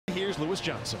Here's Lewis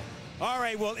Johnson. All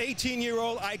right, well,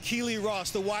 18-year-old Ykili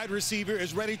Ross, the wide receiver,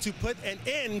 is ready to put an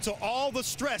end to all the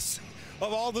stress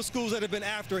of all the schools that have been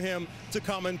after him to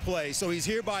come and play. So he's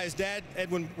here by his dad,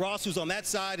 Edwin Ross, who's on that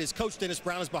side. His coach, Dennis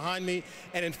Brown, is behind me.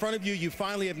 And in front of you, you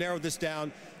finally have narrowed this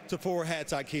down to 4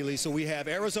 hats, Ykili. So we have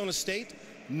Arizona State,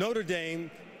 Notre Dame,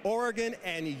 Oregon,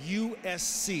 and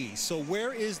USC. So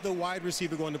where is the wide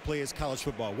receiver going to play his college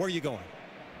football? Where are you going?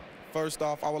 First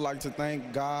off, I would like to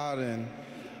thank God, and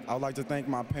I would like to thank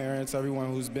my parents,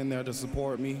 everyone who's been there to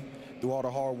support me through all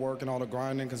the hard work and all the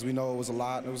grinding, because we know it was a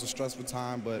lot. It was a stressful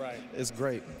time, but It's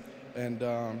great. And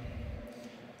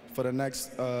for the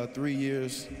next 3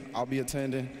 years, I'll be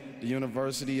attending the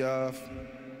University of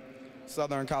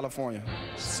Southern California.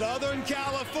 Southern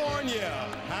California.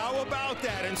 How about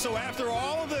that? And so after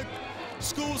all of the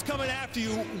schools coming after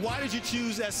you, why did you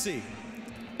choose SC?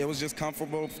 It was just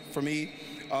comfortable for me.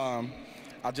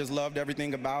 I just loved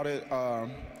everything about it.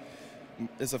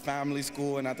 It's a family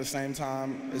school, and at the same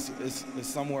time, it's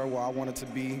somewhere where I want it to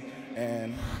be,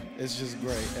 and it's just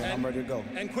great, and I'm ready to go.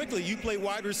 And quickly, you play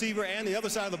wide receiver and the other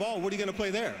side of the ball. What are you going to play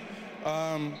there?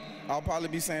 I'll probably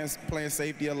be playing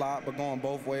safety a lot, but going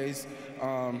both ways.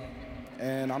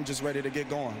 And I'm just ready to get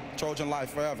going. Trojan life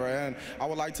forever. And I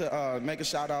would like to make a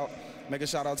shout out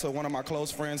to one of my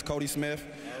close friends, Cody Smith,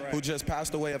 who just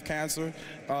passed away of cancer.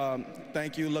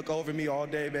 Thank you. Look over me all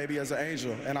day, baby, as an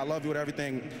angel. And I love you with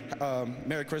everything.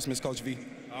 Merry Christmas, Coach V.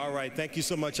 All right. Thank you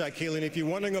so much, Ykili. And if you're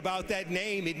wondering about that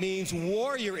name, it means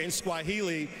warrior in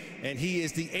Swahili. And he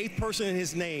is the 8th person in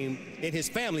his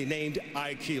family named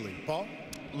Ykili. Paul?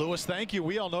 Lewis, thank you.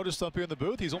 We all noticed up here in the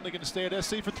booth, he's only going to stay at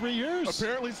SC for 3 years.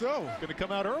 Apparently so. Going to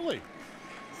come out early.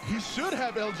 He should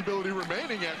have eligibility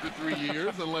remaining after 3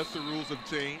 years unless the rules have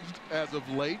changed as of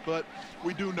late. But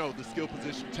we do know the skill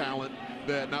position talent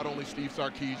that not only Steve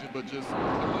Sarkisian, but just the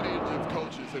lineage of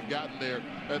coaches have gotten there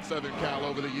at Southern Cal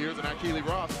over the years. And Ykili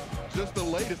Ross, just the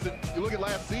latest. You look at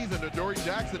last season, Adoree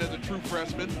Jackson as a true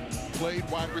freshman played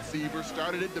wide receiver,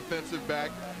 started at defensive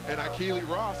back. And Ykili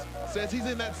Ross says he's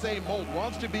in that same mold,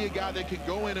 wants to be a guy that can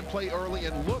go in and play early,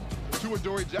 and look to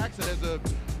Adoree Jackson as an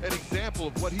example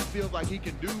of what he feels like he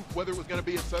can do, whether it was going to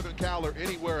be at Southern Cal or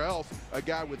anywhere else. A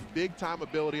guy with big-time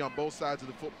ability on both sides of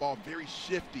the football, very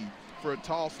shifty for a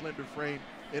tall, slender frame,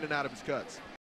 in and out of his cuts.